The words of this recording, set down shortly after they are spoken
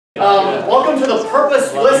Welcome to the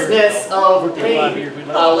purposelessness of pain,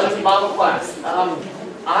 Lenten Bible class. I'm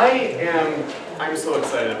so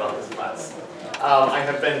excited about this class. I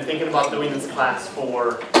have been thinking about doing this class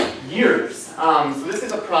for years. So this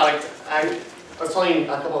is a product, I was telling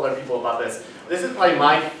a couple other people about this. This is probably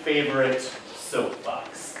my favorite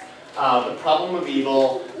soapbox. The problem of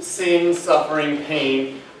evil, sin, suffering,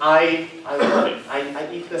 pain. I love it.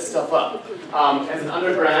 I eat this stuff up. As an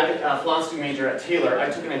undergrad philosophy major at Taylor, I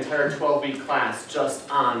took an entire 12-week class just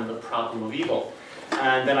on the problem of evil.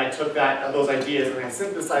 And then I took those ideas and I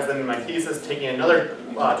synthesized them in my thesis, taking another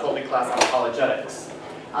 12-week class on apologetics.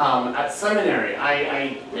 At seminary,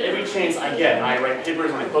 every chance I get, I write papers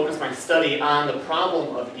and I focus my study on the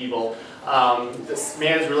problem of evil, this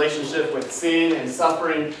man's relationship with sin and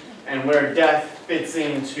suffering, and where death fits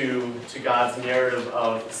into God's narrative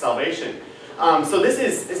of salvation. So this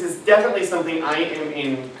is definitely something I am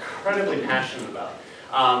incredibly passionate about.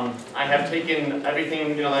 I have taken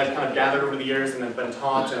everything that I've kind of gathered over the years and have been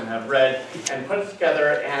taught and have read and put it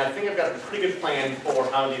together, and I think I've got a pretty good plan for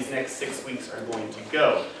how these next 6 weeks are going to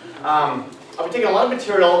go. I'll be taking a lot of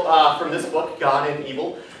material from this book, God and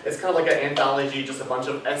Evil. It's kind of like an anthology, just a bunch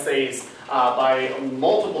of essays by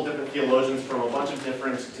multiple different theologians from a bunch of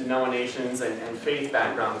different denominations and faith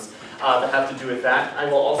backgrounds that have to do with that. I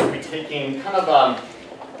will also be taking kind of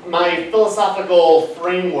my philosophical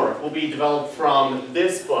framework will be developed from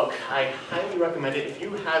this book. I highly recommend it. If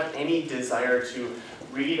you have any desire to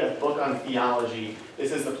read a book on theology,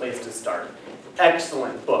 this is the place to start.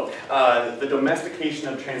 Excellent book. The Domestication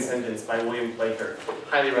of Transcendence by William Plaker.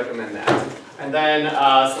 Highly recommend that. And then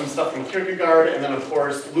some stuff from Kierkegaard, and then of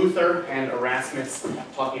course Luther and Erasmus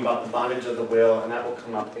talking about the bondage of the will, and that will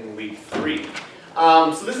come up in week 3.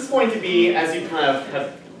 So this is going to be, as you kind of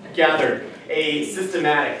have gathered, a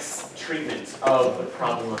systematics treatment of the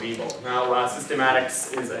problem of evil. Now,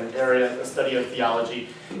 systematics is an area, a study of theology,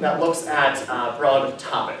 that looks at broad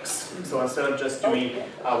topics. So instead of just doing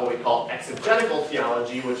what we call exegetical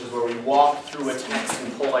theology, which is where we walk through a text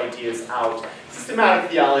and pull ideas out,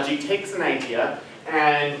 systematic theology takes an idea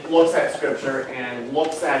and looks at Scripture and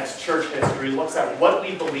looks at church history, looks at what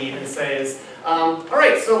we believe and says, all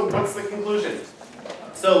right, so what's the conclusion?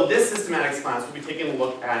 So this systematics class will be taking a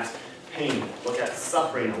look at pain, look at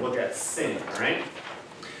suffering, and look at sin, all right?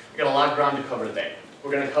 We've got a lot of ground to cover today.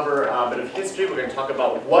 We're going to cover a bit of history. We're going to talk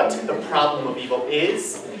about what the problem of evil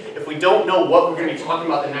is. If we don't know what we're going to be talking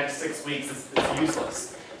about the next 6 weeks, it's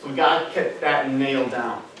useless. So we've got to get that nailed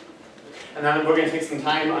down. And then we're going to take some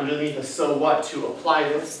time underneath the so what to apply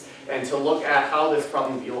this and to look at how this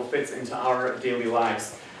problem of evil fits into our daily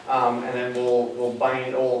lives. And then we'll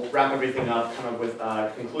wrap everything up kind of with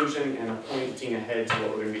a conclusion and a pointing ahead to what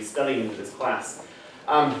we're going to be studying in this class.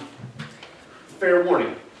 Fair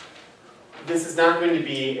warning, this is not going to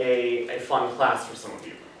be a fun class for some of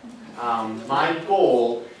you. My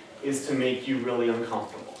goal is to make you really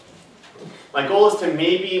uncomfortable. My goal is to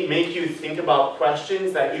maybe make you think about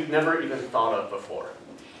questions that you've never even thought of before.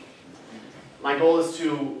 My goal is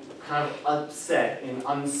to kind of upset and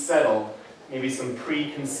unsettle maybe some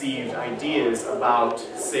preconceived ideas about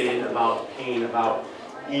sin, about pain, about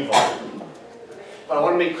evil. But I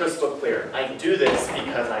want to make crystal clear, I do this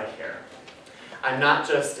because I care. I'm not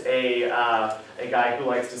just a guy who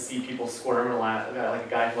likes to see people squirm, or like a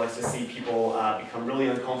guy who likes to see people become really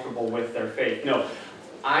uncomfortable with their faith. No,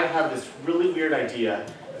 I have this really weird idea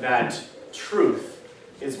that truth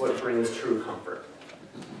is what brings true comfort.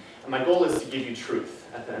 And my goal is to give you truth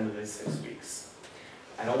at the end of these 6 weeks.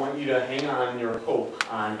 I don't want you to hang on your hope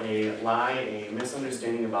on a lie, a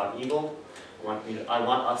misunderstanding about evil. I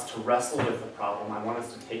want us to wrestle with the problem. I want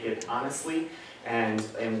us to take it honestly and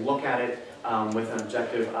look at it with an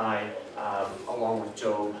objective eye, along with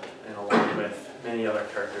Job and along with many other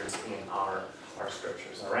characters in our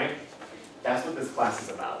scriptures. All right? That's what this class is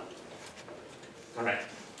about. All right.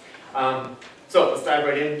 So let's dive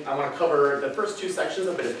right in. I want to cover the first 2 sections,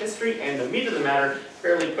 a bit of history and the meat of the matter,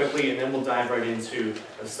 fairly quickly, and then we'll dive right into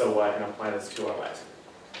the so what and apply this to our lives.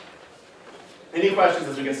 Any questions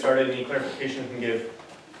as we get started? Any clarification you can give?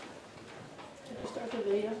 Did I start the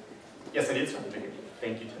video? Yes, I did start the video.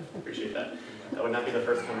 Thank you, Tim. Appreciate that. That would not be the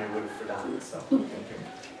first time I would have forgotten, so thank you.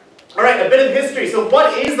 All right, a bit of history. So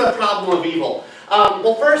what is the problem of evil?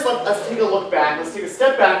 Well, first, let's take a look back. Let's take a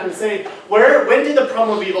step back and say, when did the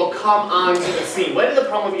problem of evil come onto the scene? When did the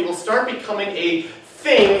problem of evil start becoming a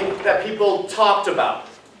thing that people talked about?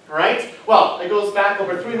 All right? Well, it goes back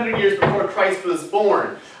over 300 years before Christ was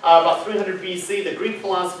born. About 300 BC, the Greek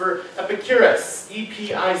philosopher Epicurus,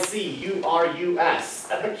 E-P-I-C-U-R-U-S,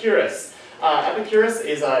 Epicurus, Epicurus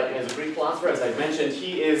is a Greek philosopher, as I mentioned.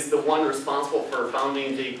 He is the one responsible for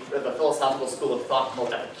founding the philosophical school of thought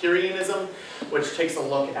called Epicureanism, which takes a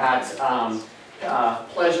look at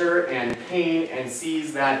pleasure and pain and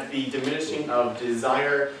sees that the diminishing of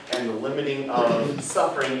desire and the limiting of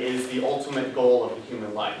suffering is the ultimate goal of the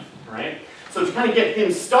human life, right? So to kind of get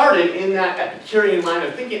him started in that Epicurean line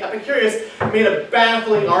of thinking, Epicurus made a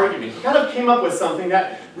baffling argument. He kind of came up with something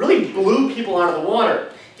that really blew people out of the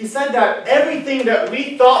water. He said that everything that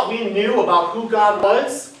we thought we knew about who God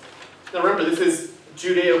was, now remember this is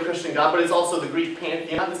Judeo-Christian God, but it's also the Greek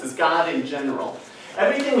pantheon, this is God in general.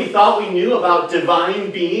 Everything we thought we knew about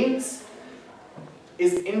divine beings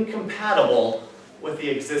is incompatible with the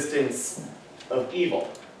existence of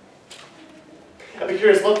evil.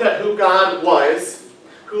 Epicurus looked at who God was,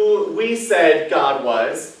 who we said God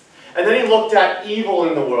was, and then he looked at evil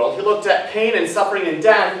in the world. He looked at pain and suffering and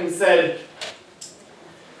death and said,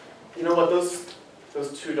 you know what,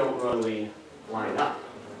 those two don't really line up.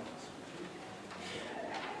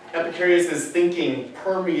 Epicurus' thinking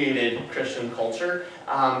permeated Christian culture.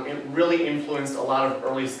 It really influenced a lot of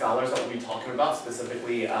early scholars that we'll be talking about,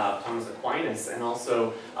 specifically Thomas Aquinas, and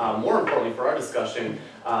also, more importantly for our discussion,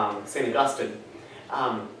 St. Augustine.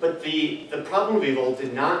 But the problem of evil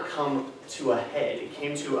did not come to a head. It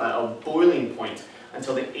came to a boiling point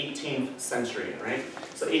until the 18th century, right?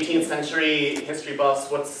 So 18th century history buffs,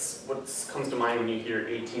 what comes to mind when you hear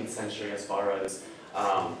 18th century as far as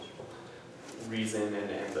reason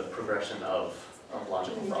and the progression of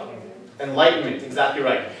logical thought? Enlightenment, exactly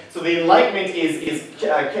right. So the Enlightenment is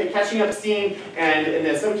catching up steam, and in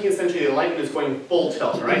the 17th century, the Enlightenment is going full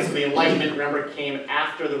tilt, right? So the Enlightenment, remember, came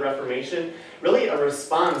after the Reformation, really a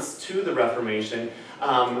response to the Reformation.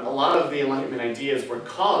 A lot of the Enlightenment ideas were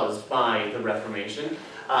caused by the Reformation.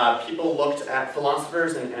 People looked at,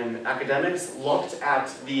 philosophers and academics looked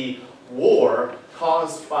at the war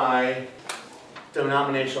caused by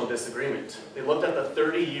denominational disagreement. They looked at the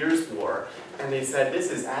 30 Years' War and they said,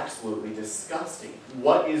 this is absolutely disgusting.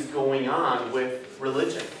 What is going on with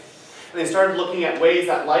religion? And they started looking at ways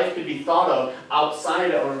that life could be thought of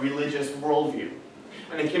outside of a religious worldview.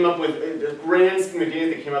 And they came up with a grand scheme of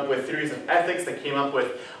ideas. They came up with theories of ethics. They came up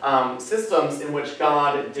with systems in which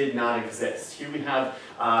God did not exist. Here we have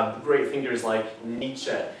great thinkers like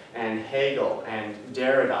Nietzsche and Hegel and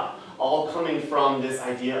Derrida, all coming from this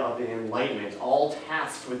idea of the Enlightenment, all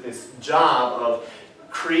tasked with this job of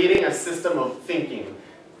creating a system of thinking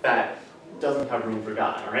that doesn't have room for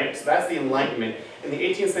God, all right? So that's the Enlightenment. In the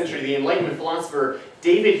 18th century, the Enlightenment philosopher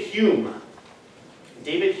David Hume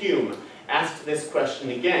asked this question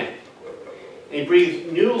again. And he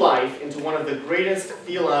breathed new life into one of the greatest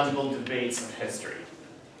theological debates of history.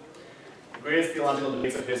 The greatest theological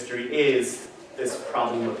debates of history is this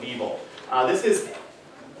problem of evil. This is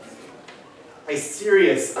a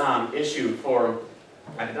serious issue for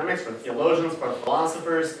academics, for theologians, for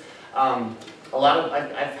philosophers. I've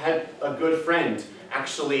had a good friend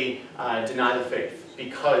actually deny the faith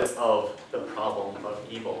because of the problem of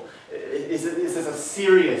evil. This is a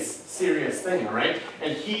serious thing, all right?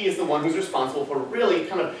 And he is the one who's responsible for really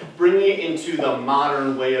kind of bringing it into the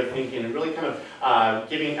modern way of thinking and really kind of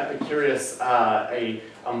giving Epicurus a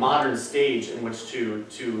modern stage in which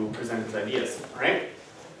to present his ideas, all right?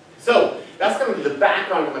 So that's going to be the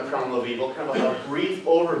background on the problem of evil, kind of a brief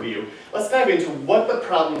overview. Let's dive into what the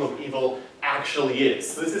problem of evil actually is.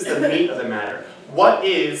 So this is the meat of the matter. What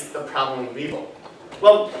is the problem of evil?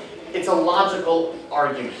 Well, it's a logical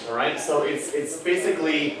argument, all right? So it's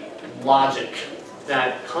basically logic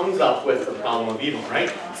that comes up with the problem of evil,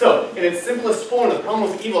 right? So in its simplest form, the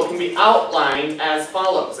problem of evil can be outlined as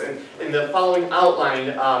follows. And in the following outline,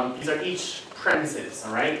 these are each premises,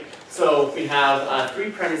 all right? So we have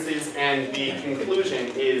 3 premises, and the conclusion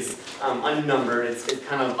is unnumbered. It's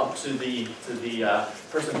kind of up to the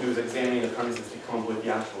person who's examining the premises to come up with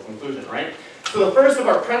the actual conclusion, right? So the first of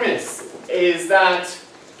our premise is that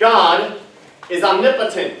God is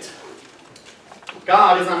omnipotent.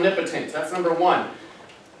 God is omnipotent. That's number 1.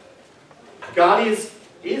 God is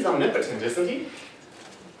omnipotent, isn't he?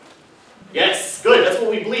 Yes, good. That's what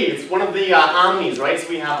we believe. It's one of the omnis, right? So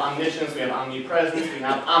we have omniscience, we have omnipresence, we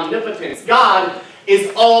have omnipotence. God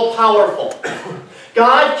is all-powerful.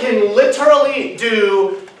 God can literally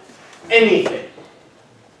do anything.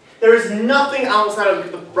 There is nothing outside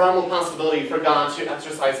of the realm of possibility for God to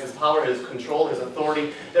exercise his power, his control, his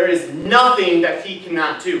authority. There is nothing that he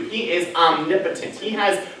cannot do. He is omnipotent. He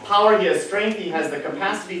has power, he has strength, he has the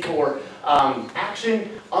capacity for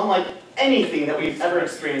action, unlike anything that we've ever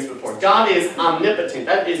experienced before. God is omnipotent.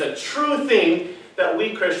 That is a true thing that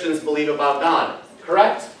we Christians believe about God.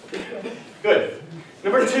 Correct? Good.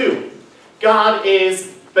 Number 2, God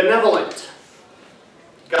is benevolent.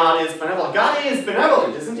 God is benevolent. God is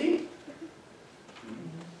benevolent, isn't he?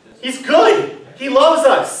 He's good. He loves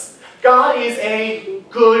us. God is a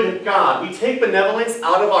good God. We take benevolence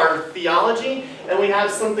out of our theology and we have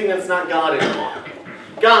something that's not God anymore.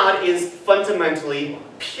 God is fundamentally,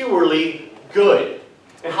 purely good.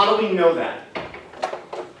 And how do we know that?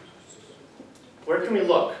 Where can we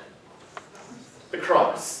look? The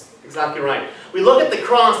cross. Exactly right. We look at the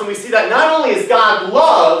cross and we see that not only is God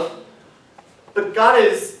love, but God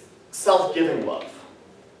is self-giving love.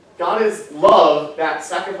 God is love that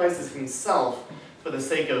sacrifices himself for the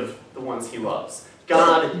sake of the ones he loves.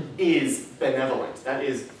 God is benevolent. That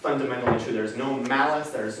is fundamentally true. There's no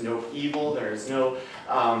malice, there's no evil, there's no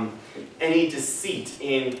any deceit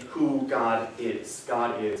in who God is.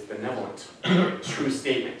 God is benevolent. True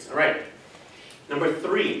statement. All right. Number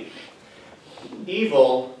 3,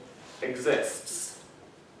 evil exists.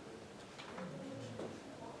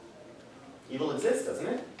 Evil exists, doesn't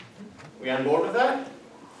it? We on board with that?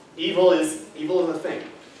 Evil is a thing.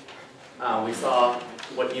 We saw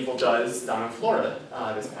what evil does down in Florida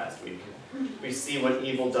this past week. We see what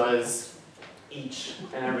evil does each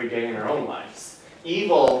and every day in our own lives.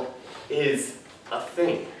 Evil is a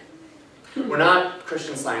thing. We're not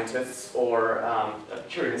Christian scientists or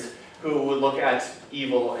curious who would look at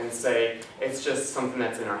evil and say it's just something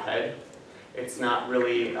that's in our head. It's not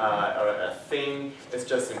really a thing. It's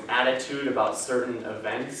just an attitude about certain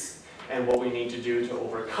events. And what we need to do to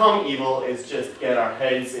overcome evil is just get our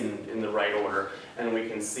heads in the right order, and we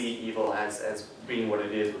can see evil as being what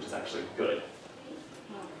it is, which is actually good.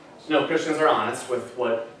 No, Christians are honest with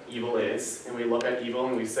what evil is, and we look at evil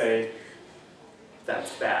and we say,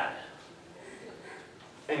 that's bad.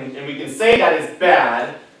 And we can say that is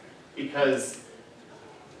bad because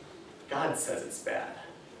God says it's bad.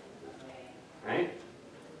 Right?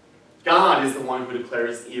 God is the one who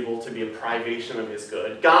declares evil to be a privation of his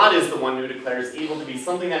good. God is the one who declares evil to be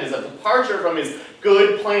something that is a departure from his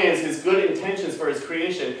good plans, his good intentions for his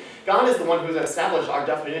creation. God is the one who has established our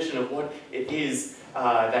definition of what it is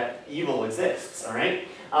that evil exists. All right?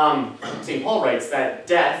 St. Paul writes that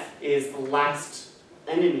death is the last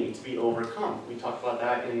enemy to be overcome. We talked about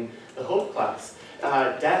that in the Hope class.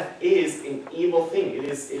 Death is an evil thing. It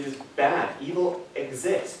is bad. Evil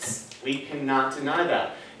exists. We cannot deny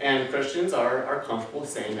that. And Christians are comfortable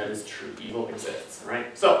saying that is true. Evil exists,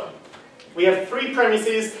 right? So, we have 3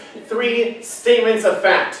 premises, 3 statements of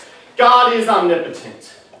fact. God is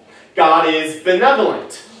omnipotent. God is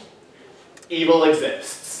benevolent. Evil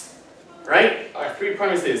exists, right? Our 3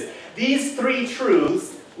 premises. These 3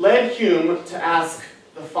 truths led Hume to ask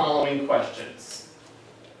the following questions.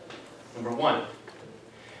 Number 1,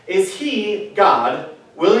 is he, God,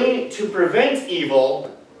 willing to prevent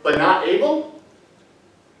evil but not able?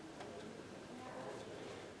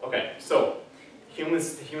 Okay, so Hume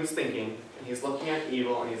is thinking, and he's looking at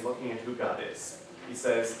evil, and he's looking at who God is. He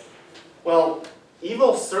says, well,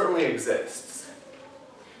 evil certainly exists.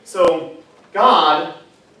 So God,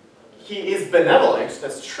 he is benevolent,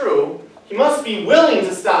 that's true. He must be willing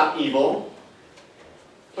to stop evil,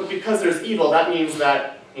 but because there's evil, that means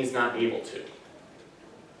that he's not able to.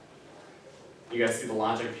 You guys see the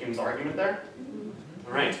logic of Hume's argument there?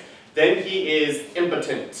 All right. Then he is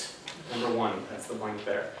impotent. Number 1, that's the blank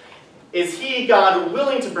there. Is he, God,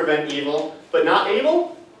 willing to prevent evil, but not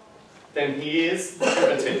able? Then he is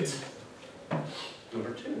impotent.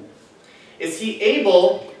 Number 2. Is he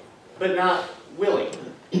able, but not willing?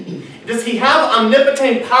 Does he have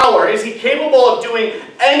omnipotent power? Is he capable of doing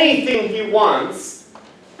anything he wants,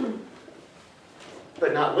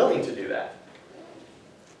 but not willing to do that?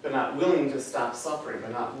 But not willing to stop suffering,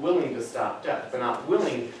 but not willing to stop death, but not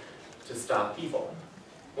willing to stop evil?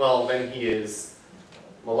 Well, then he is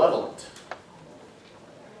malevolent.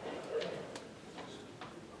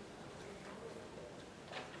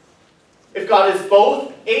 If God is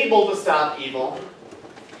both able to stop evil,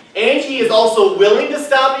 and he is also willing to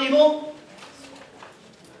stop evil,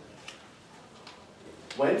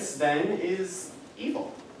 whence then is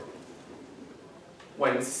evil?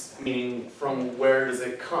 Whence, meaning from where does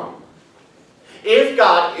it come? If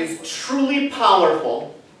God is truly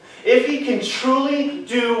powerful, if he can truly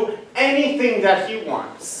do anything that he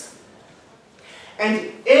wants,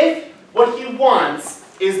 and if what he wants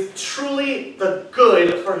is truly the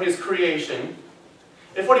good for his creation,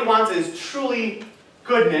 if what he wants is truly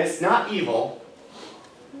goodness, not evil,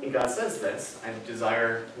 and God says this, I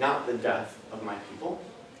desire not the death of my people,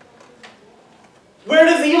 where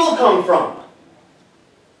does evil come from?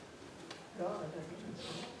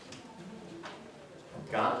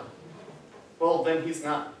 God? Well, then he's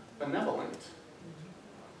not benevolent.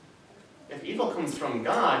 if evil comes from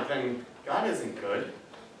God, then God isn't good.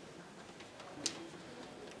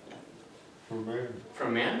 From man.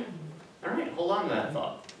 From man? All right, hold on to that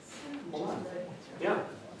thought. Hold on. Yeah.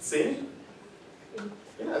 Sin? Yeah,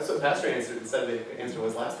 that's what Pastor said the answer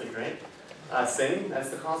was last week, right? Sin, that's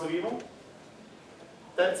the cause of evil?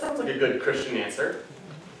 That sounds like a good Christian answer.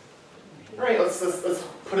 All right, let's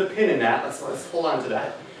put a pin in that. Let's hold on to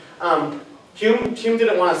that. Hume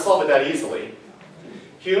didn't want to solve it that easily.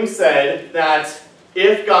 Hume said that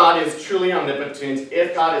if God is truly omnipotent,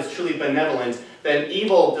 if God is truly benevolent, then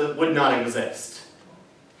evil would not exist.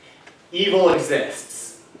 Evil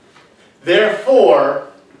exists. Therefore,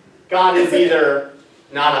 God is either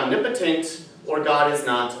not omnipotent or God is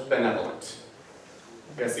not benevolent.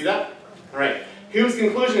 You guys see that? All right. Hume's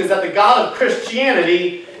conclusion is that the God of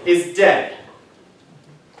Christianity is dead.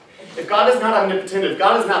 If God is not omnipotent, if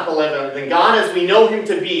God is not benevolent, then God as we know him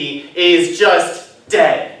to be is just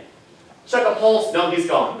dead. Check a pulse, no, he's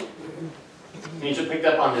gone. Nietzsche picked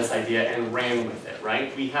up on this idea and ran with it, right?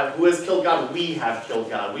 Who has killed God? We have killed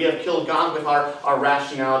God. We have killed God with our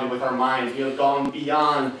rationality, with our minds. We have gone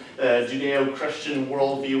beyond the Judeo-Christian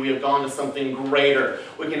worldview. We have gone to something greater.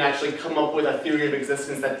 We can actually come up with a theory of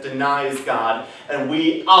existence that denies God, and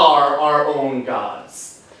we are our own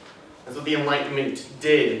gods. That's what the Enlightenment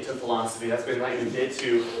did to philosophy. That's what the Enlightenment did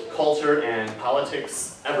to culture and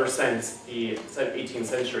politics ever since the 18th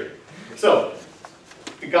century. So,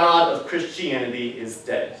 the God of Christianity is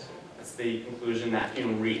dead. That's the conclusion that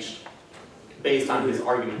Hume reached based on his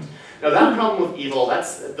argument. Now that problem with evil,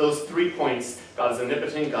 that's those 3 points, God is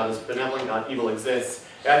omnipotent, God is benevolent, God evil exists,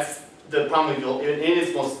 that's the problem of evil in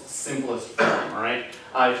its most simplest form, all right?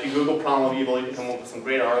 If you Google problem of evil, you can come up with some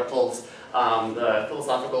great articles. The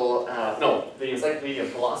Encyclopedia of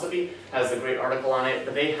Philosophy has a great article on it,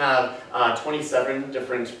 but they have 27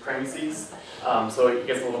 different premises, so it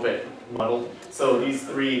gets a little bit muddled. So these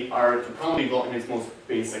 3 are the problem of evil in its most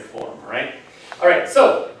basic form, all right? All right,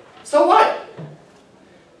 so what?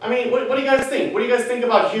 I mean, what do you guys think? What do you guys think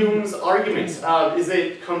about Hume's argument? Is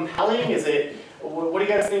it compelling? What do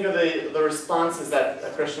you guys think of the responses that a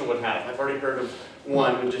Christian would have? I've already heard of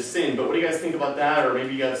one, which is sin, but what do you guys think about that? Or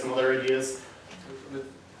maybe you have some other ideas? With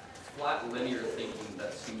flat linear thinking,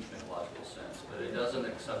 that seems to make logical sense, but it doesn't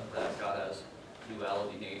accept that God has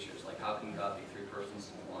duality natures. Like, how can God be 3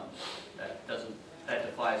 persons in one? That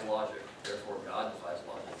defies logic. Therefore, God defies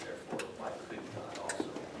logic. Therefore, why couldn't God also?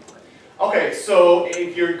 Okay, so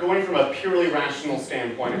if you're going from a purely rational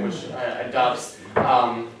standpoint, which adopts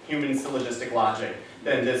human syllogistic logic,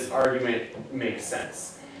 then this argument makes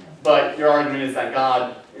sense. But your argument is that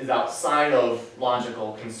God is outside of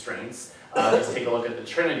logical constraints. Just take a look at the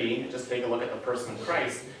Trinity, just take a look at the person of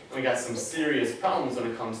Christ, and we got some serious problems when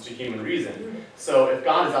it comes to human reason. So if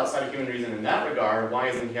God is outside of human reason in that regard, why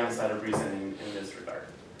isn't he outside of reason in this regard?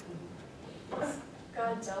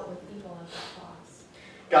 God dealt with evil on the cross.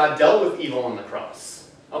 God dealt with evil on the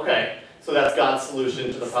cross. Okay, so that's God's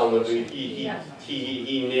solution to the problem of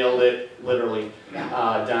he nailed it literally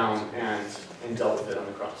down and dealt with it on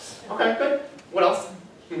the cross. Okay, good. What else?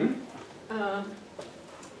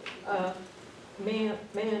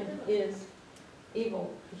 Man is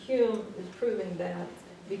evil. Hume is proving that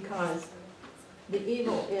because the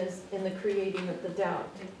evil is in the creating of the doubt.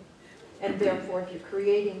 And therefore, if you're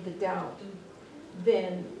creating the doubt,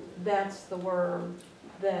 then that's the worm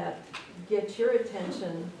that gets your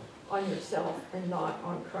attention on yourself and not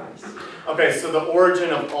on Christ. Okay, so the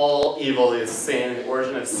origin of all evil is sin. The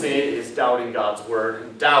origin of sin is doubting God's word.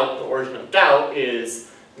 And the origin of doubt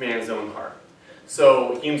is man's own heart.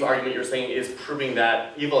 So Hume's argument, you're saying, is proving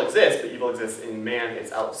that evil exists, but evil exists in man.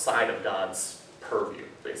 It's outside of God's purview,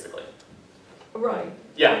 basically. Right.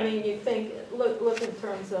 Yeah. I mean, you think, look in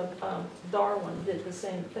terms of Darwin did the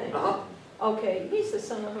same thing. Okay, he's the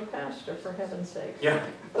son of a pastor, for heaven's sake. Yeah.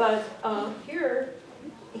 But here,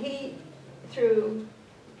 he, through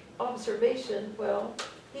observation, well,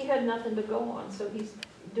 he had nothing to go on, so he's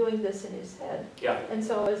doing this in his head. Yeah. And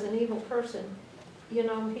so as an evil person, you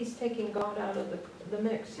know, he's taking God out of the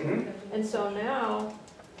mix. And so now,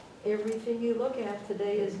 everything you look at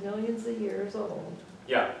today is millions of years old.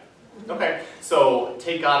 Yeah. Okay, so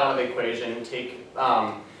take God out of the equation, take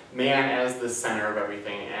man as the center of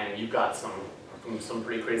everything, and you've got some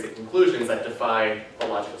pretty crazy conclusions that defy the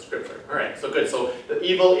logic of Scripture. All right, so good. So the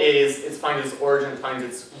evil it finds its origin, it finds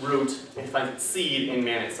its root, it finds its seed in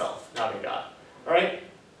man itself, not in God. All right,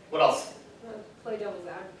 what else? Play devil's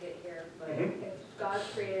advocate here, but if God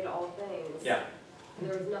created all things, and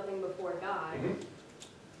there was nothing before God,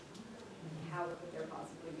 how could there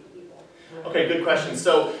possibly be evil? Okay, good question.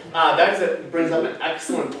 So brings up an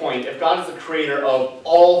excellent point. If God is the creator of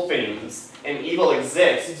all things and evil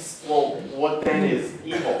exists, well, what then is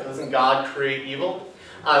evil? Doesn't God create evil?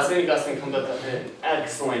 St. Augustine comes up with an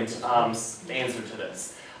excellent answer to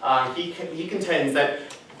this. He contends that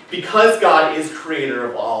because God is creator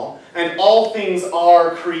of all, and all things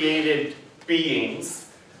are created beings,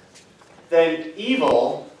 then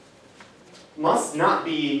evil must not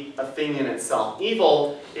be a thing in itself.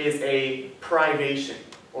 Evil is a privation,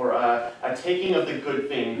 or a taking of the good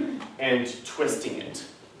thing and twisting it.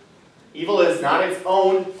 Evil is not its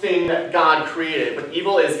own thing that God created, but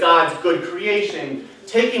evil is God's good creation,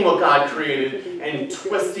 taking what God created and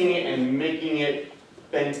twisting it and making it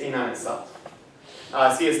bent in on itself.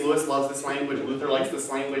 C.S. Lewis loves this language. Luther likes this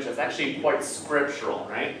language. It's actually quite scriptural,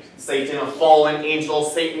 right? Satan, a fallen angel.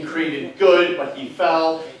 Satan created good, but he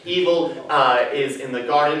fell. Evil is in the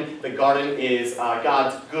garden. The garden is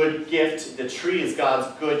God's good gift. The tree is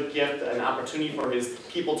God's good gift, an opportunity for his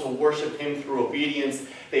people to worship him through obedience.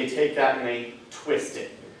 They take that and they twist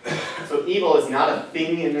it. So evil is not a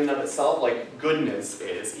thing in and of itself like goodness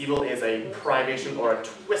is. Evil is a privation or a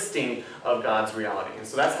twisting of God's reality. And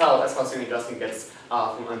so that's how St. Augustine gets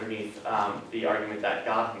from underneath the argument that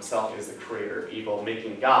God himself is the creator of evil,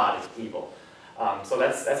 making God evil. So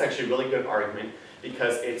that's actually a really good argument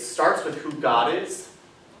because it starts with who God is,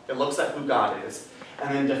 it looks at who God is,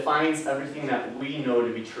 and then defines everything that we know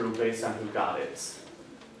to be true based on who God is.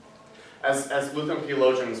 As Lutheran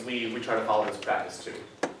theologians, we try to follow this practice too.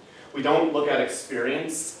 We don't look at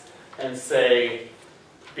experience and say,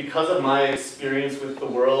 because of my experience with the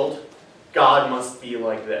world, God must be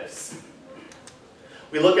like this.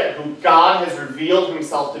 We look at who God has revealed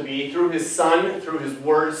himself to be through his Son, through his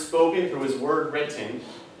word spoken, through his word written,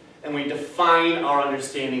 and we define our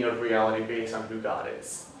understanding of reality based on who God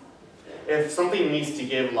is. If something needs to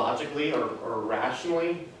give logically or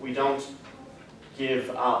rationally, we don't give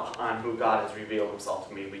up on who God has revealed himself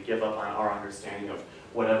to be. We give up on our understanding of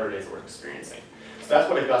whatever it is we're experiencing. So that's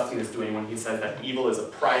what Augustine is doing when he says that evil is a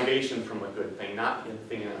privation from a good thing, not a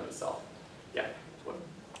thing in and of itself. Yeah? What?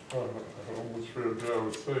 I almost forgot what I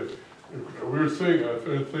was saying. We were saying, I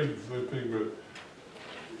think the same thing,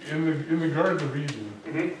 but in the Garden of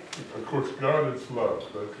Eden, of course, God is love.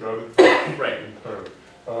 That's God is love. Right. Entirely.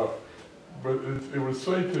 But it was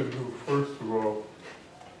Satan who, first of all,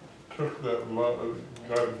 took that love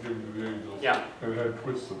God had given to the angels and had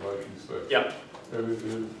twisted, like you said. Yep. And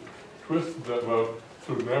it twisted that love,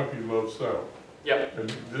 so now he loves Sal. Yep. And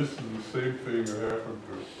this is the same thing that happened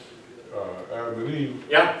to Adam and Eve.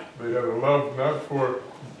 Yeah. They had a love not for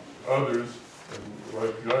others,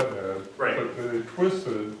 like God had, right. but they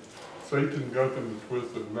twisted it. Satan got them to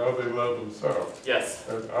twist it, and now they love themselves. Yes.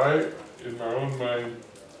 And in my own mind,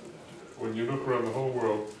 when you look around the whole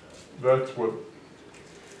world, that's what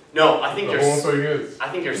no, I think the whole thing is. I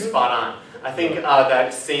think you're spot on. I think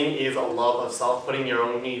that sin is a love of self, putting your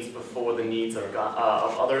own needs before the needs of God,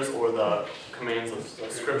 of others, or the commands of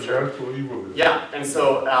Scripture. That's what evil is. Yeah, and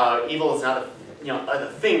so evil is not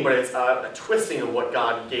a thing, but it's a twisting of what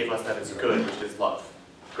God gave us that is good, which is love.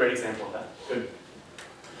 Great example of that. Good.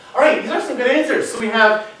 All right, these are some good answers. So we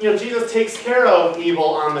have, Jesus takes care of evil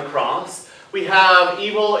on the cross. We have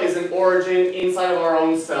evil is an origin inside of our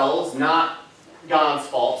own selves, not God's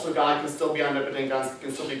fault. So God can still be omnipotent, God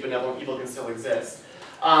can still be benevolent, evil can still exist.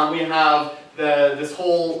 We have this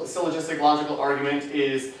whole syllogistic logical argument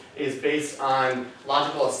is based on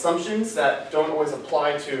logical assumptions that don't always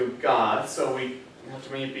apply to God. So we have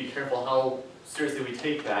to maybe be careful how seriously we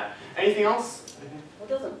take that. Anything else? Well,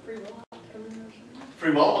 doesn't free will have to come in there?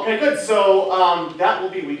 Free will? Okay, good. So that will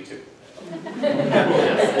be week 2.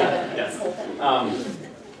 Yes.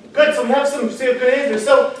 Good, so we have some good answers.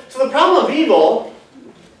 So the problem of evil,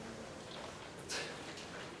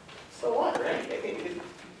 so what, right?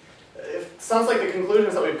 It sounds like the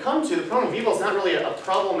conclusions that we've come to, the problem of evil is not really a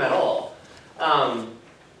problem at all.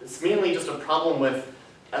 It's mainly just a problem with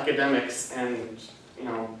academics and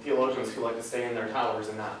theologians who like to stay in their towers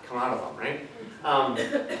and not come out of them, right?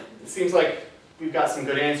 It seems like we've got some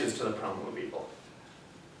good answers to the problem of evil.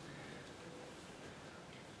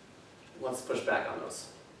 Let's push back on those,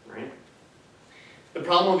 right? The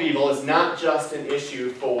problem of evil is not just an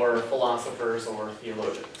issue for philosophers or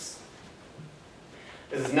theologians.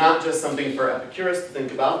 This is not just something for Epicurus to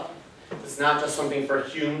think about. This is not just something for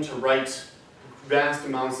Hume to write vast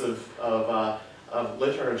amounts of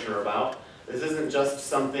literature about. This isn't just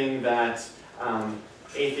something that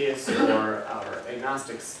atheists or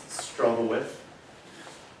agnostics struggle with.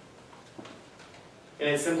 In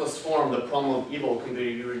its simplest form, the problem of evil can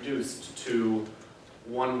be reduced to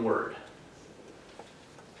one word.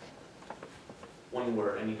 One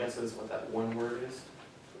word. Any guesses what that one word is?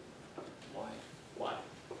 Why? Why?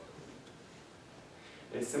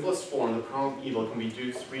 In its simplest form, the problem of evil can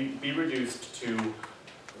be reduced to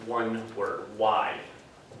one word. Why?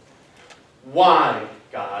 Why,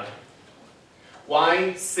 God?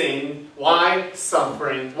 Why sin? Why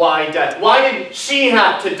suffering? Why death? Why did she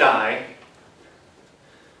have to die?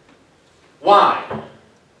 Why?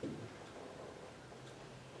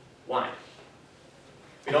 Why?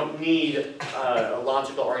 We don't need a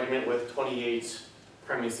logical argument with 28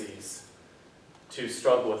 premises to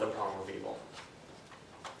struggle with the problem of evil.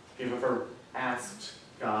 If you've ever asked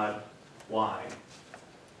God why,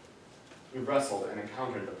 you've wrestled and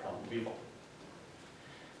encountered the problem of evil.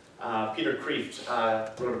 Peter Kreeft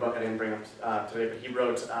wrote a book I didn't bring up today, but he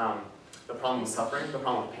wrote The Problem of Suffering, The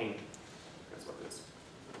Problem of Pain. That's what it is.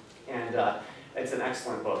 And it's an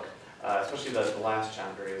excellent book. Especially the last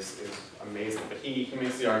chapter is amazing. But he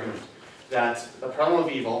makes the argument that the problem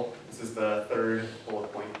of evil, this is the third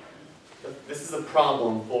bullet point, this is a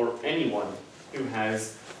problem for anyone who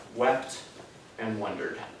has wept and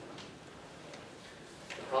wondered.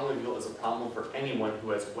 The problem of evil is a problem for anyone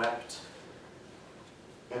who has wept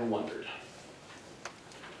and wondered.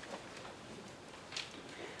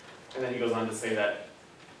 And then he goes on to say that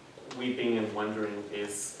weeping and wondering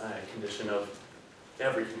is a condition of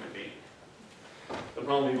every human being. The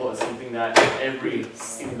problem of evil is something that every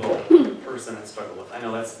single person has struggled with. I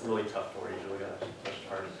know that's really tough for you, Julia. That's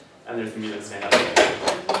hard. And there's the music stand up.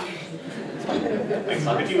 Thanks.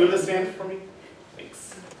 Could you move the stand for me?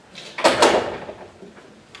 Thanks.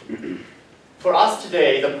 For us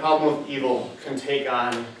today, the problem of evil can take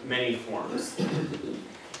on many forms.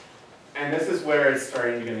 And this is where it's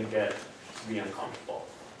starting to get to be uncomfortable.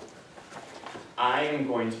 I am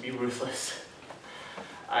going to be ruthless.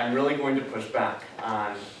 I'm really going to push back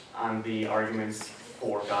on the arguments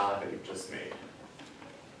for God that you've just made.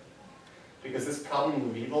 Because this problem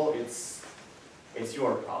of evil, it's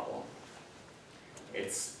your problem.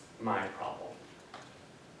 It's my problem.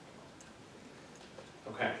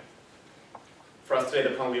 Okay. For us today,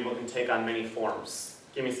 the problem of evil can take on many forms.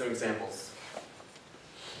 Give me some examples.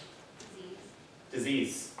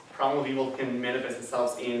 Disease. Problem of evil can manifest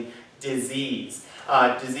itself in disease.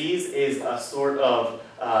 Disease is a sort of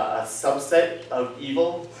a subset of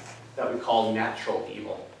evil that we call natural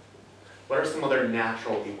evil. What are some other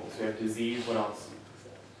natural evils? We have disease, what else?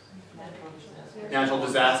 Natural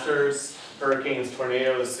disasters, hurricanes,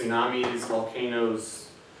 tornadoes, tsunamis, volcanoes.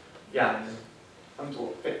 Yeah.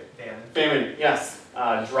 Famine, yes.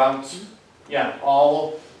 Drought. Yeah,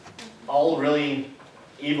 all really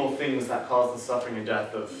evil things that cause the suffering and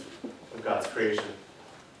death of God's creation.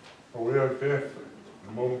 Well, we have death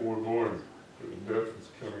the moment we're born. Death is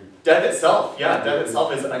coming. Death itself, yeah, death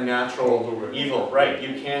itself is a natural evil, right?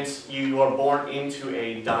 You are born into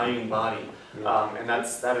a dying body, and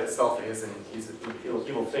that itself is an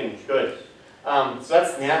evil thing. Good. So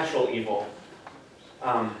that's natural evil.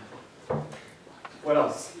 What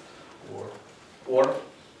else? War.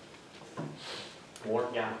 War,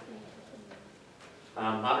 yeah.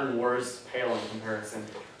 Modern wars pale in comparison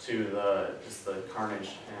to just the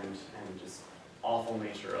carnage and just awful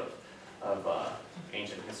nature of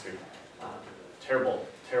ancient history. Terrible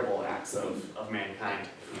acts of mankind.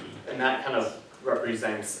 And that kind of is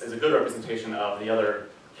a good representation of the other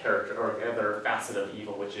character, or the other facet of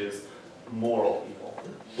evil, which is moral evil.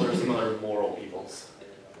 What are some other moral evils?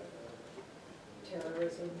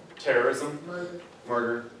 Terrorism.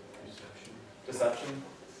 Murder. Deception.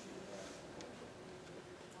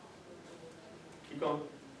 Keep going.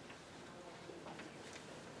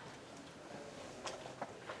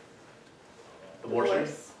 Abortion.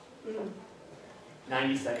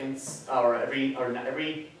 90 seconds, or every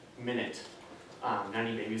minute,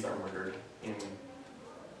 90 babies are murdered in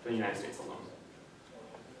the United States alone.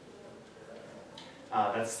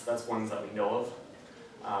 That's ones that we know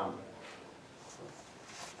of.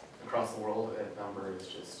 Across the world, that number is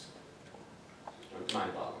just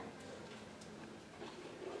mind-boggling.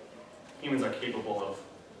 Humans are capable of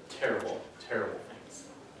terrible, terrible things.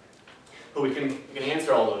 But we can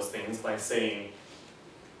answer all those things by saying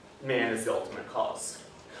man is the ultimate cause.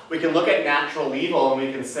 We can look at natural evil and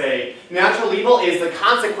we can say natural evil is the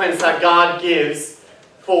consequence that God gives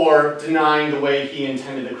for denying the way He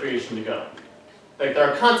intended the creation to go. Like, there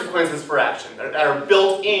are consequences for action that are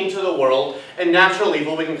built into the world, and natural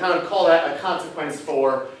evil, we can kind of call that a consequence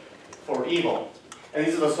for evil. And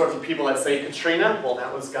these are the sorts of people that say, Katrina, well,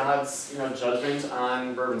 that was God's judgment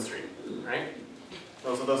on Bourbon Street, right?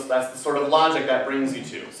 That's the sort of logic that brings you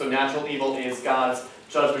to. So natural evil is God's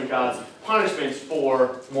judgment, God's punishment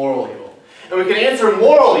for moral evil. And we can answer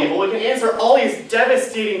moral evil, we can answer all these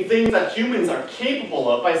devastating things that humans are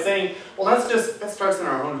capable of by saying, well, that starts in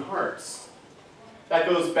our own hearts. That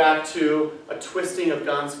goes back to a twisting of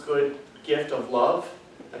God's good gift of love.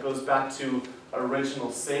 That goes back to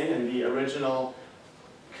original sin and the original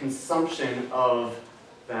consumption of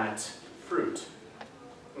that fruit.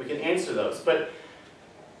 We can answer those. But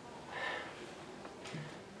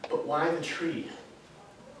why the tree?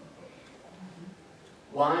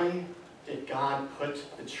 Why did God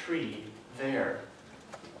put the tree there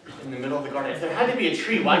in the middle of the garden? If there had to be a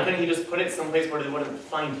tree, why couldn't he just put it someplace where they wouldn't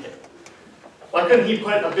find it? Why couldn't he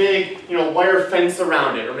put a big, wire fence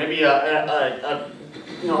around it, or maybe a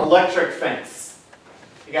electric fence?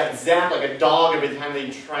 He got zapped like a dog every time they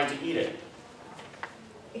tried to eat it.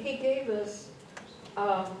 He gave us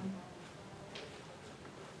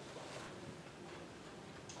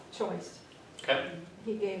choice. Okay.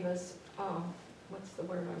 He gave us, what's the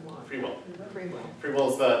word I want? Free will. Free will. Free will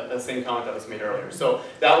is the same comment that was made earlier. So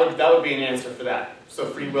that would be an answer for that. So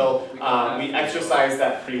free will, we exercise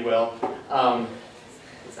that free will.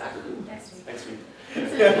 Exactly. Next week.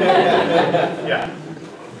 Yeah.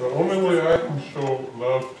 The only way I can show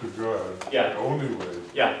love to God, Yeah. the only way,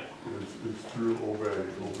 Yeah. is through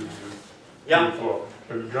obedience. Yeah. to His law.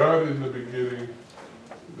 And God in the beginning,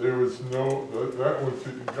 there was no,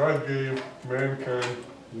 God gave mankind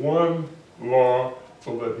one law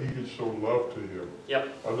so that he could show love to him. Yep.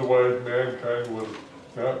 Otherwise, mankind would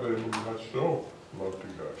not be able to show love to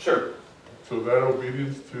God. Sure. So that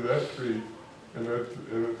obedience to that tree, and it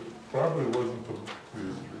probably wasn't the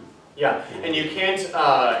biggest tree. Yeah, and you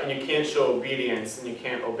can't show obedience and you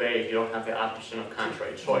can't obey if you don't have the option of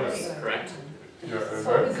contrary choice, correct? Yeah, and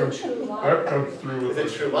So that is it true love? comes through with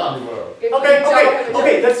Is it true love? If you Okay, don't have a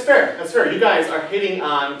okay, that's fair. That's fair. You guys are hitting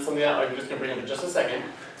on something that I'm just going to bring up in just a second.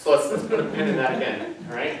 So let's put a pin in that again.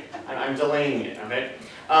 All right, I'm delaying it. Okay.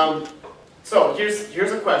 So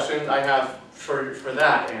here's a question I have for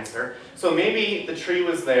that answer. So maybe the tree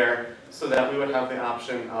was there so that we would have the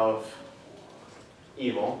option of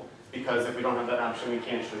evil, because if we don't have that option, we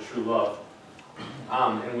can't show true love.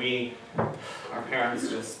 And our parents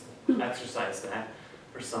just exercise that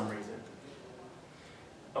for some reason.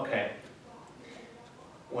 Okay.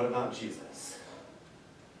 What about Jesus?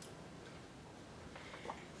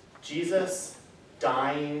 Jesus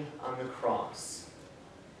dying on the cross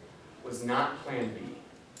was not plan B.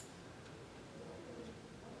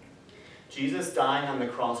 Jesus dying on the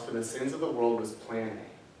cross for the sins of the world was plan A.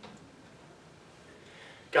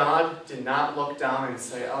 God did not look down and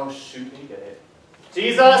say, oh shoot, we did it.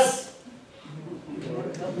 Jesus!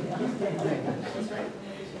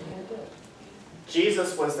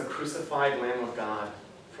 Jesus was the crucified Lamb of God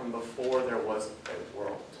from before there was a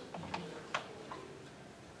world.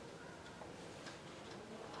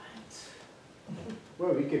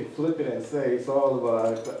 Well, we can flip it and say it's all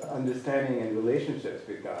about understanding and relationships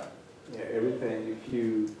with God. Everything, if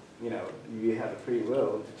you have a free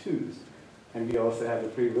will to choose. And we also have the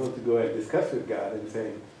free will to go and discuss with God and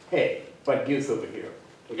say, hey, what gives over here?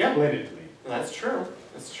 Explain it to me. That's true.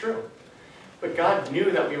 That's true. But God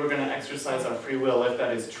knew that we were going to exercise our free will if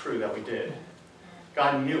that is true that we did.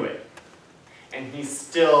 God knew it. And He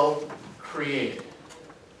still created.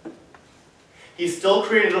 He still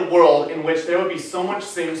created a world in which there would be so much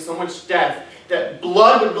sin, so much death, that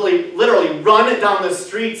blood would really, literally run down the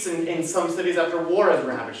streets in some cities after war has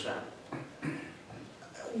ravaged them.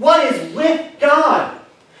 What is with God?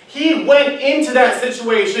 He went into that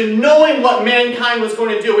situation knowing what mankind was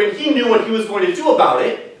going to do, and He knew what He was going to do about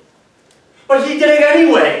it. But He did it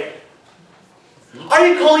anyway. Are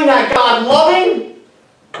you calling that God loving?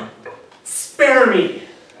 Spare me.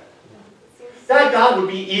 That God would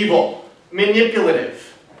be evil,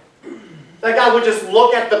 manipulative. That God would just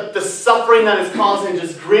look at the suffering that is caused and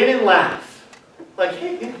just grin and laugh. Like,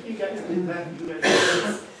 hey, you guys did that, you guys did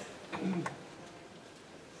this.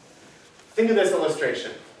 Think of this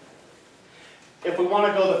illustration. If we want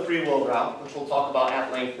to go the free will route, which we'll talk about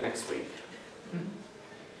at length next week,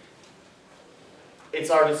 it's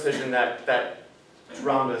our decision that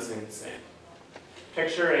drowned us in sin.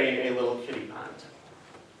 Picture a little kiddie pond.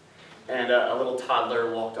 And a little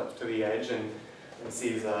toddler walked up to the edge and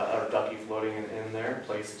sees a ducky floating in there,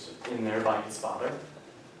 placed in there by his father.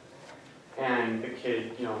 And the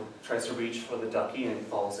kid, tries to reach for the ducky and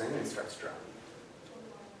falls in and starts drowning.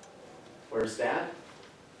 Where's Dad?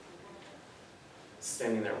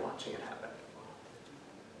 Standing there watching it happen.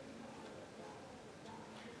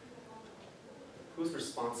 Who's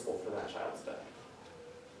responsible for that child's death?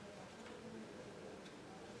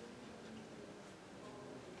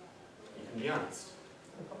 You can be honest.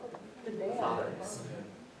 The father is.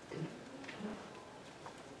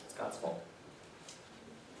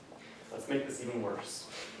 gets even worse.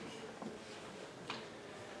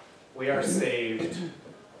 We are saved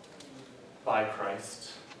by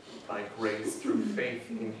Christ, by grace, through faith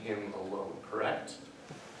in Him alone, correct?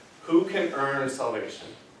 Who can earn salvation?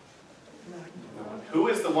 No one. Who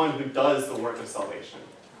is the one who does the work of salvation?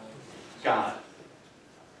 God.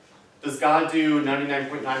 Does God do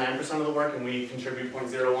 99.99% of the work and we contribute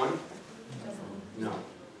 0.01? No.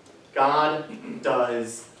 God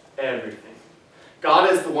does everything.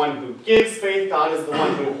 God is the one who gives faith. God is the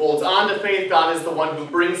one who holds on to faith. God is the one who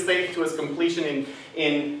brings faith to its completion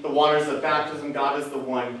in the waters of baptism. God is the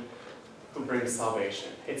one who brings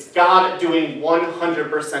salvation. It's God doing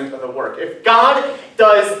 100% of the work. If God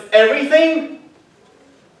does everything,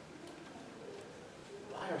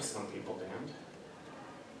 why are some people damned?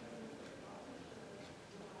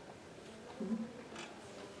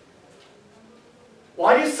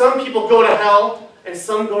 Why do some people go to hell and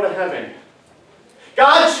some go to heaven?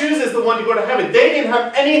 God chooses the one to go to heaven. They didn't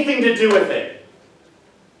have anything to do with it.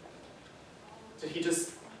 Did He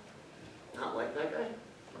just not like that guy?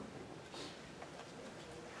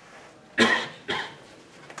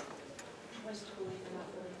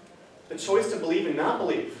 The choice to believe and not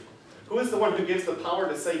believe. Who is the one who gives the power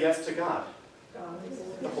to say yes to God?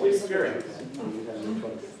 The Holy Spirit.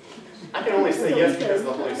 I can only say yes because of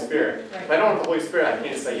the Holy Spirit. If I don't have the Holy Spirit, I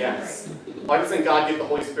can't say yes. Why doesn't God give the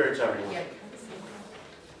Holy Spirit to everyone?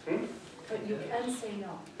 But you can say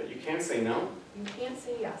no. But you can say no? You can't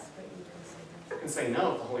say yes, but you can say no. You can say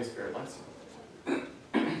no if the Holy Spirit lets you.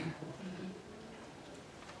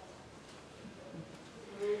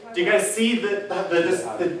 Do you guys see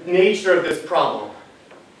the nature of this problem?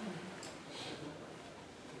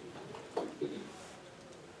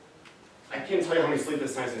 I can't tell you how many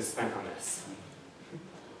sleepless nights I spent on this.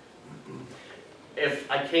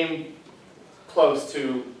 If I came close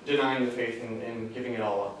to denying the faith and giving it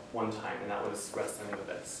all up one time, and that was wrestling with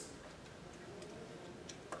this.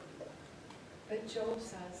 But Job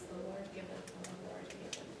says, the Lord giveth and the Lord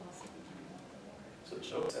taketh. So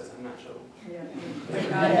Job says, I'm not Job.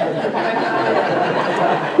 I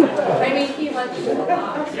mean, he went through a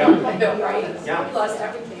lot. Yeah. Right? Yeah. He lost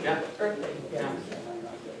everything. Yeah. Earthly. Yeah.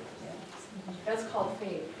 That's called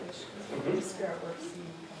faith, which the Spirit works.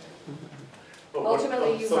 But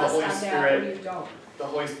Ultimately, you so the rest Holy on that Spirit, or you don't. the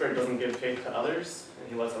Holy Spirit doesn't give faith to others, and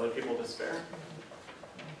He lets other people despair.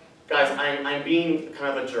 Guys, I'm being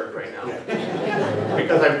kind of a jerk right now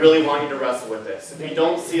because I really want you to wrestle with this. If you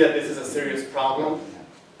don't see that this is a serious problem,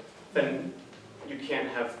 then you can't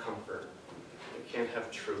have comfort. You can't have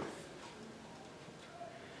truth.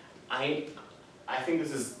 I think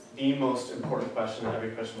this is the most important question that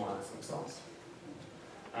every Christian will ask themselves.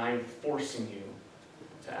 And I'm forcing you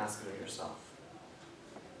to ask it of yourself.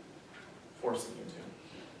 Forcing you to.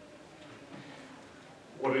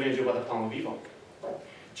 What are we going to do about the problem of evil?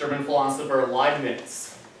 German philosopher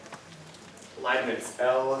Leibniz,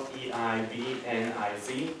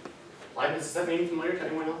 L-E-I-B-N-I-Z. Leibniz, is that name familiar to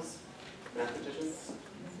anyone else? Mathematicians?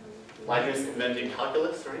 Leibniz invented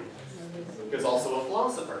calculus, right? He was also a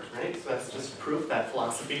philosopher, right? So that's just proof that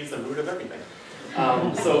philosophy is the root of everything.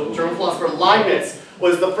 So German philosopher Leibniz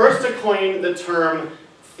was the first to coin the term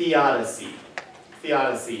theodicy.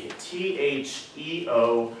 Theodicy.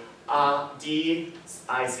 T-H-E-O-D-I-C-Y.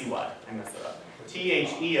 I messed that up.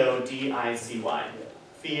 T-H-E-O-D-I-C-Y.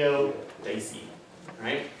 Theodicy.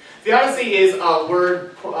 Right? Theodicy is a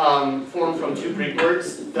word formed from two Greek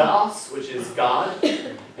words, theos, which is God,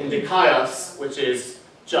 and dikaios, which is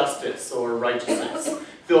justice or righteousness.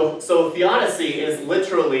 So theodicy is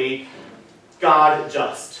literally God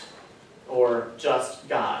just, or just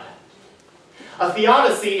God. A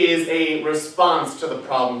theodicy is a response to the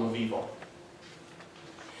problem of evil.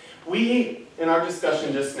 We, in our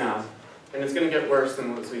discussion just now, and it's going to get worse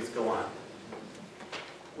than as weeks go on,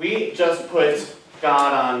 we just put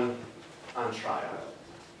God on trial.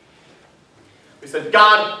 We said,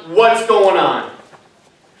 God, what's going on?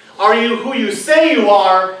 Are you who you say you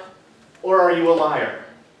are, or are you a liar?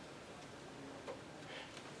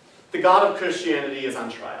 The God of Christianity is on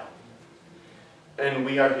trial, and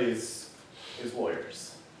we are His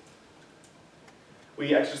lawyers.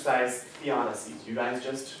 We exercise theodicies. You guys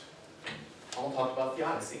just all talk about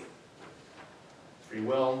theodicy. Free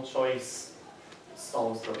will, choice,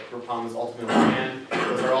 solves the problems ultimately man.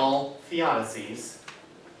 Those are all theodicies.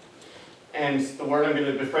 And the word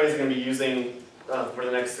the phrase I'm going to be using for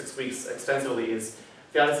the next 6 weeks extensively is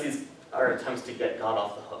theodicies are attempts to get God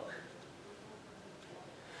off the hook.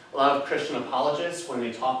 A lot of Christian apologists, when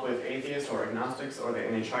they talk with atheists or agnostics, and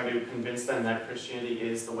they try to convince them that Christianity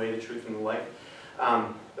is the way, the truth, and the life,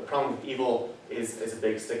 the problem with evil is a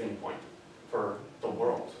big sticking point for the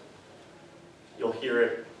world. You'll hear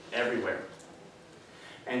it everywhere.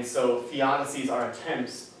 And so theodicies are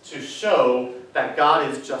attempts to show that God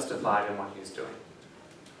is justified in what he's doing.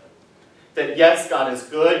 That yes, God is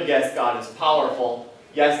good, yes, God is powerful,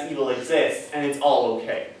 yes, evil exists, and it's all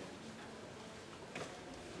okay.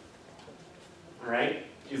 Alright?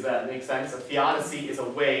 Does that make sense? A theodicy is a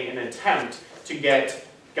way, an attempt to get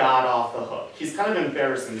God off the hook. He's kind of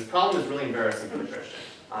embarrassing. This problem is really embarrassing for the Christian,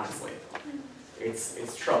 honestly.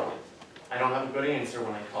 It's troubling. I don't have a good answer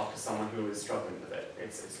when I talk to someone who is struggling with it.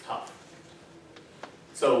 It's tough.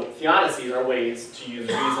 So theodicies are ways to use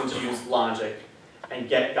reason, to use logic, and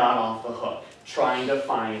get God off the hook, trying to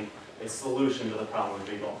find a solution to the problem of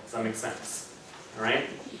evil. Does that make sense? All right?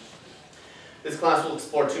 This class will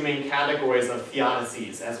explore two main categories of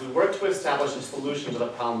theodicies as we work to establish a solution to the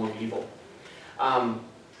problem of evil.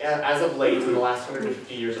 As of late, in the last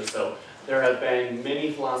 150 years or so, there have been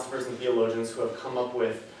many philosophers and theologians who have come up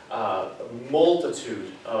with a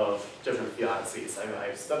multitude of different theodicies.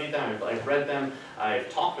 I've studied them, I've read them, I've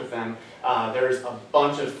talked with them. There's a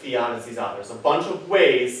bunch of theodicies out there. There's a bunch of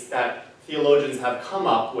ways that theologians have come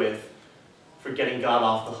up with for getting God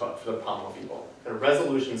off the hook for the problem of evil. They're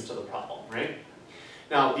resolutions to the problem, right?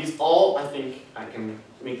 Now, these all, I think, I can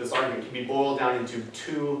make this argument, can be boiled down into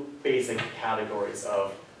two basic categories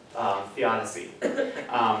of theodicy.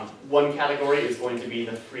 One category is going to be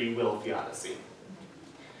the free will theodicy.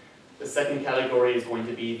 The second category is going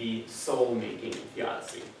to be the soul-making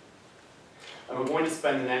theodicy. And we're going to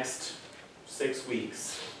spend the next 6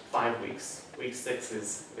 weeks, 5 weeks, week 6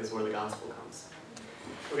 is where the gospel comes.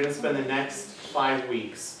 We're going to spend the next 5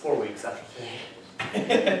 weeks, 4 weeks after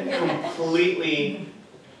today, completely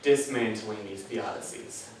dismantling these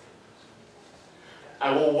theodicies.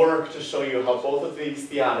 I will work to show you how both of these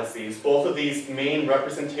theodicies, both of these main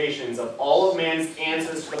representations of all of man's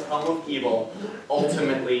answers to the problem of evil,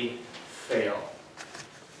 ultimately fail.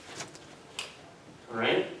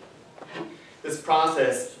 Alright? This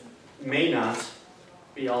process may not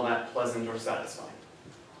be all that pleasant or satisfying.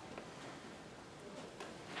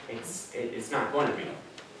 It's not going to be.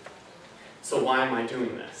 So why am I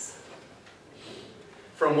doing this?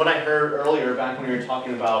 From what I heard earlier, back when we were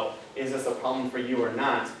talking about, is this a problem for you or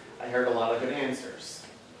not, I heard a lot of good answers.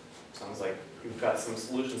 Sounds like you've got some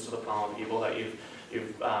solutions to the problem of evil that you've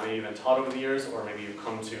maybe been taught over the years, or maybe you've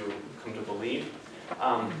come to believe.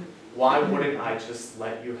 Why wouldn't I just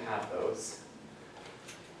let you have those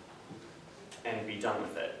and be done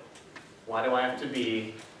with it? Why do I have to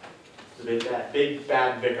be that big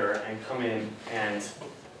bad vicar and come in and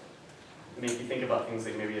make you think about things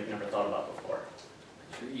that maybe you've never thought about before?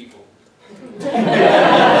 You're evil. That's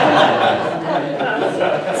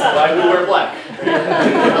why we wear black.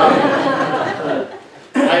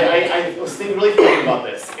 I was really thinking about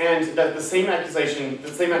this, and that the same accusation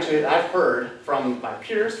I've heard from my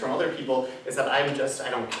peers, from other people, is that I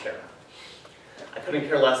don't care. I couldn't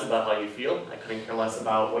care less about how you feel. I couldn't care less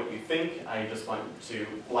about what you think. I just want to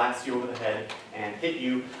blast you over the head and hit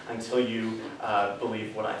you until you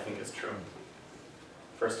believe what I think is true.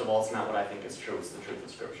 First of all, it's not what I think is true, it's the truth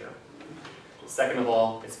of Scripture. Second of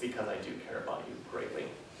all, it's because I do care about you greatly.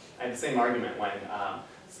 I had the same argument when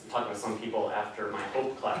talking to some people after my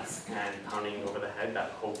hope class and pounding over the head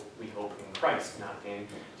that we hope in Christ, not in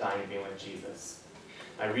dying and being with Jesus.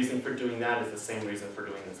 My reason for doing that is the same reason for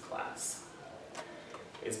doing this class.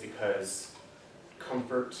 It's because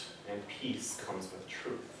comfort and peace comes with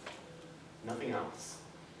truth. Nothing else.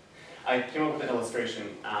 I came up with an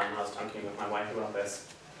illustration when I was talking with my wife about this.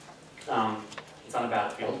 It's on a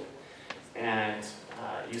battlefield, and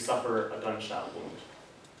you suffer a gunshot wound.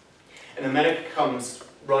 And the medic comes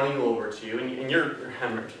running over to you, and you're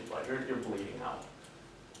hemorrhaging blood, you're bleeding out.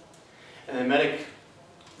 And the medic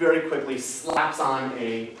very quickly slaps on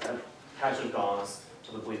a patch of gauze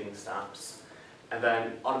till the bleeding stops, and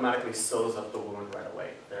then automatically sews up the wound right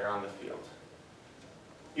away, there on the field.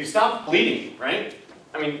 You stop bleeding, right?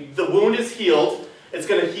 I mean, the wound is healed, it's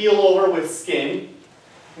going to heal over with skin,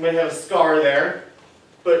 you might have a scar there,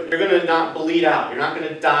 but you're going to not bleed out, you're not going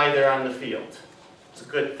to die there on the field. It's a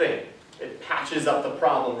good thing. It patches up the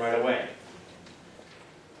problem right away.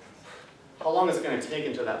 How long is it going to take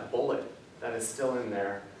until that bullet that is still in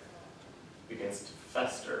there begins to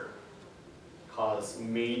fester, cause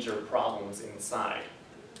major problems inside?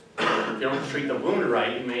 If you don't treat the wound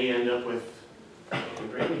right, you may end up with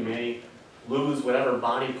gangrene. You may lose whatever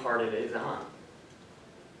body part it is on.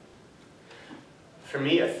 For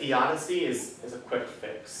me, a theodicy is a quick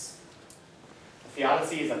fix.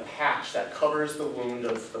 Theodicy is a patch that covers the wound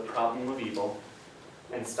of the problem of evil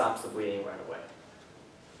and stops the bleeding right away.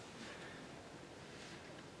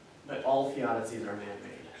 But all theodicies are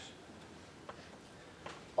man-made.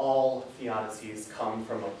 all theodicies come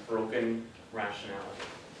from a broken rationality.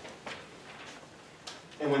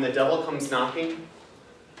 And when the devil comes knocking,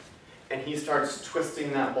 and he starts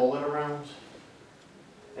twisting that bullet around,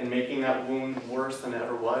 and making that wound worse than it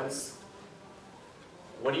ever was,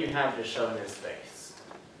 what do you have to shove in his face?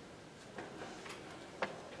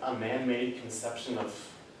 A man-made conception of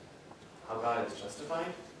how God is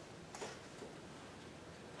justified?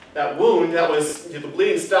 That wound, that was, the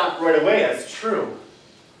bleeding stopped right away, that's true.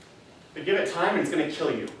 But give it time and it's going to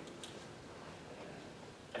kill you.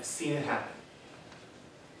 I've seen it happen.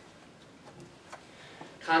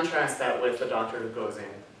 Contrast that with the doctor who goes in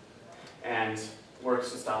and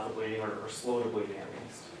works to stop the bleeding, or slow the bleeding at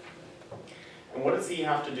least. And what does he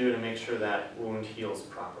have to do to make sure that wound heals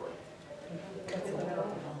properly? He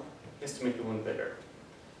has to make the wound bigger.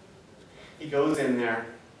 He goes in there,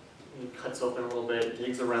 he cuts open a little bit,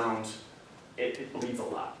 digs around, it bleeds a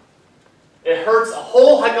lot. It hurts a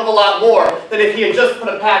whole heck of a lot more than if he had just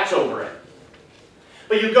put a patch over it.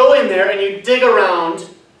 But you go in there and you dig around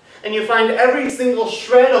and you find every single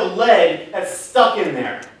shred of lead that's stuck in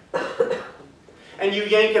there. And you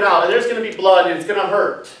yank it out, and there's going to be blood, and it's going to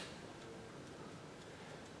hurt.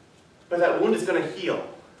 But that wound is going to heal.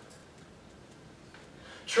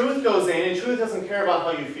 Truth goes in, and truth doesn't care about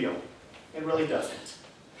how you feel. It really doesn't.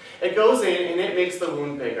 It goes in, and it makes the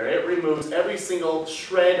wound bigger. It removes every single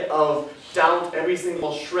shred of doubt, every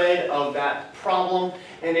single shred of that problem,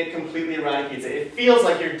 and it completely eradicates it. It feels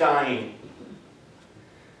like you're dying.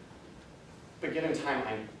 But given time,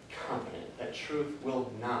 I'm confident that truth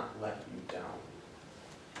will not let you down.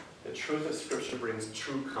 The truth of Scripture brings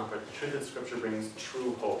true comfort. The truth of Scripture brings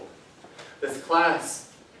true hope. This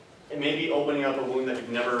class, it may be opening up a wound that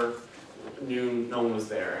you've never known was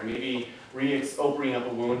there. It may be opening up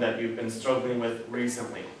a wound that you've been struggling with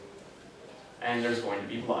recently. And there's going to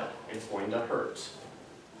be blood. It's going to hurt.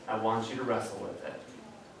 I want you to wrestle with it.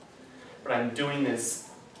 But I'm doing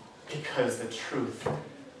this because the truth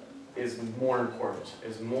is more important,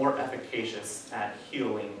 is more efficacious at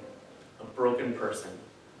healing a broken person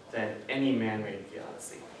than any man-made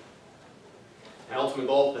theodicy. My ultimate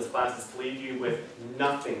goal of this class is to leave you with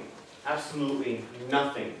nothing, absolutely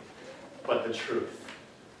nothing, but the truth.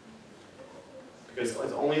 Because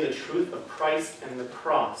it's only the truth of Christ and the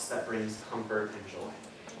cross that brings comfort and joy.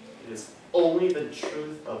 It is only the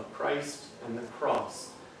truth of Christ and the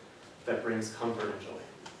cross that brings comfort and joy.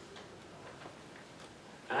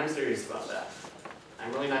 And I'm serious about that.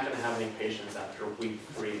 I'm really not going to have any patience after week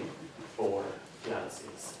 3 for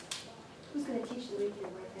theodicies. Who's going to teach the week your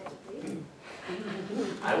wife has to read?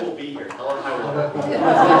 I will be here. Tell her I will.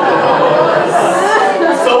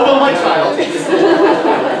 So will my child.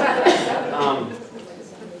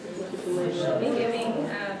 She'll be giving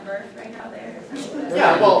birth right now there.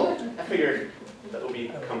 Yeah, well, I figured that Obi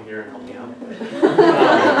could come here and help me out.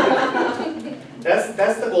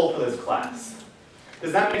 That's the goal for this class.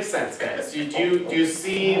 Does that make sense, guys? Do you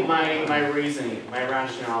see my reasoning, my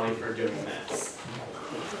rationality for doing this?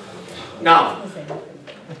 Now,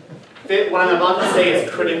 what I'm about to say is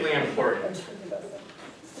critically important.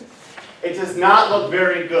 It does not look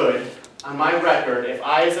very good on my record if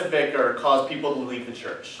I, as a vicar, cause people to leave the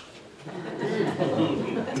church.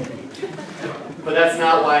 But that's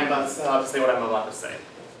not why I'm about to say what I'm about to say.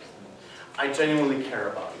 I genuinely care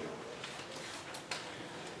about you.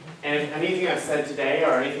 And if anything I've said today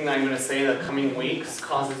or anything that I'm going to say in the coming weeks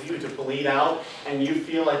causes you to bleed out and you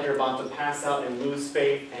feel like you're about to pass out and lose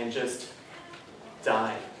faith and just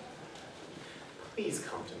die, please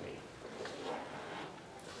come to me.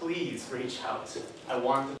 Please reach out. I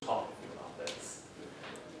want to talk with you about this.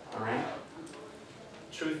 All right?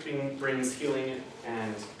 Truth brings healing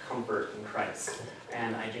and comfort in Christ.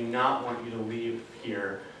 And I do not want you to leave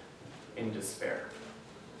here in despair.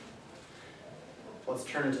 Let's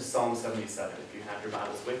turn to Psalm 77, if you have your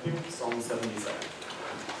Bibles with you. Psalm 77.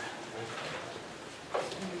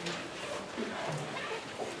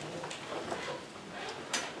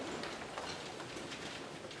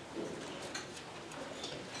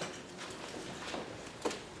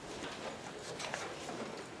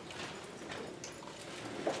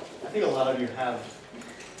 I think a lot of you have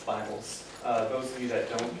Bibles. Those of you that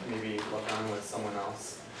don't, maybe look on with someone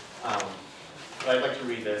else. But I'd like to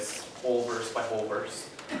read this whole verse by whole verse.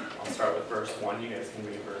 I'll start with verse 1. You guys can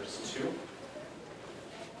read verse 2.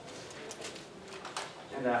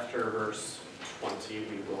 And after verse 20,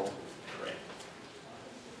 we will pray.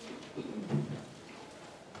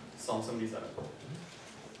 Psalm 77.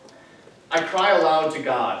 I cry aloud to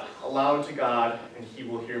God, and He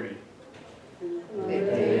will hear me. In the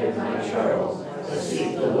day of my trouble, I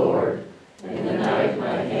seek the Lord. In the night my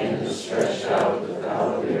hand is stretched out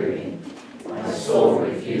without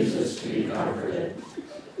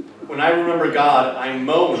When I remember God, I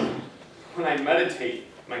moan. When I meditate,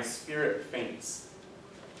 my spirit faints.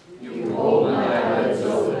 You hold my eyelids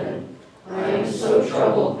open. I am so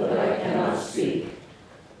troubled that I cannot speak.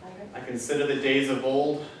 I consider the days of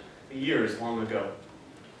old, the years long ago.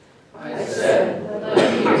 I said,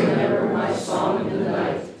 let me remember my song in the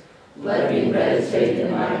night. Let me meditate in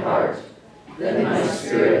my heart. Then my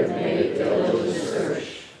spirit may diligent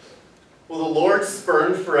search. Will the Lord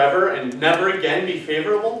spurn forever and never again be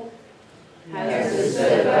favorable? Has his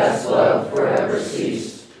steadfast love forever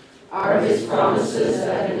ceased? Are his promises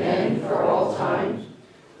at an end for all time?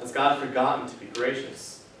 Has God forgotten to be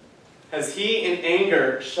gracious? Has he in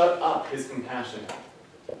anger shut up his compassion?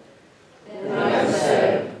 And I have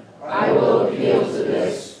said, I will appeal to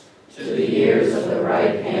this, to the years of the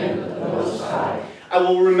right hand of the Most High. I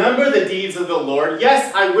will remember the deeds of the Lord.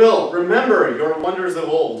 Yes, I will remember your wonders of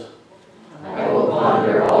old. I will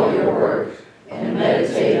ponder all your work and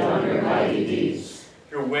meditate on your mighty deeds.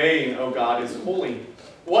 Your way, O God, is holy.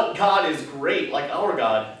 What God is great like our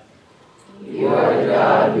God? You are the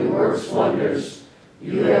God who works wonders.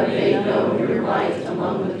 You have made known your might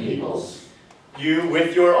among the peoples. You,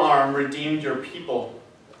 with your arm, redeemed your people,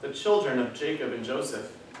 the children of Jacob and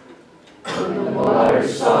Joseph. When the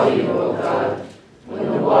waters saw you, O God, when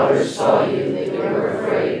the waters saw you, they were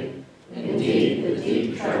afraid. Indeed, the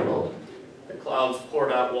deep trembled. The clouds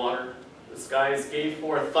poured out water. The skies gave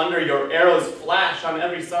forth thunder. Your arrows flashed on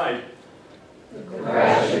every side. The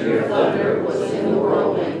crash of your thunder was in the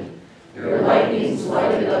whirlwind. Your lightnings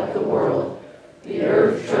lighted up the world. The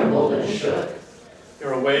earth trembled and shook.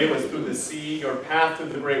 Your way was through the sea, your path through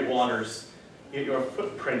the great waters, yet your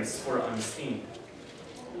footprints were unseen.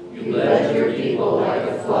 You led your people like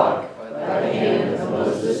a flock by the hand of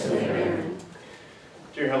Moses and Aaron.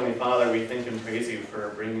 Dear Heavenly Father, we thank and praise you for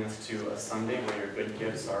bringing us to a Sunday where your good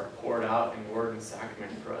gifts are poured out in word and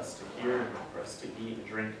sacrament for us to hear and for us to eat and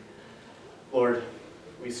drink. Lord,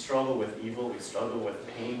 we struggle with evil, we struggle with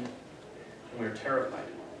pain, and we're terrified.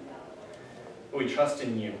 But we trust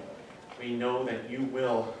in you. We know that you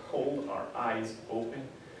will hold our eyes open,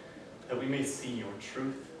 that we may see your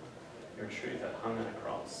truth that hung on a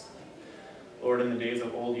cross. Lord, in the days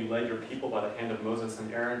of old, you led your people by the hand of Moses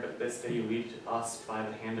and Aaron, but this day you lead us by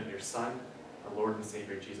the hand of your Son, our Lord and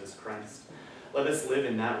Savior, Jesus Christ. Let us live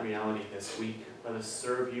in that reality this week. Let us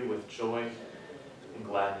serve you with joy and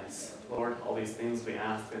gladness. Lord, all these things we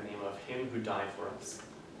ask in the name of him who died for us.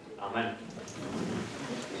 Amen.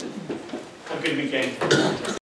 Have a good weekend.